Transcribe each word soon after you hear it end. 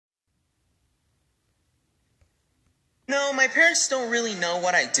parents don't really know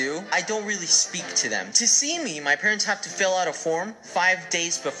what I do. I don't really speak to them. To see me, my parents have to fill out a form 5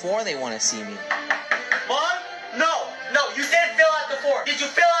 days before they want to see me. Mom? No, you didn't fill out the form. Did you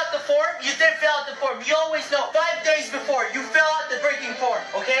fill out the form? You didn't fill out the form. You always know 5 days before you fill out the freaking form,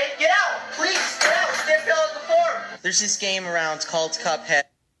 okay? Get out! Please, get out! You didn't fill out the form! There's this game around, it's called Cuphead.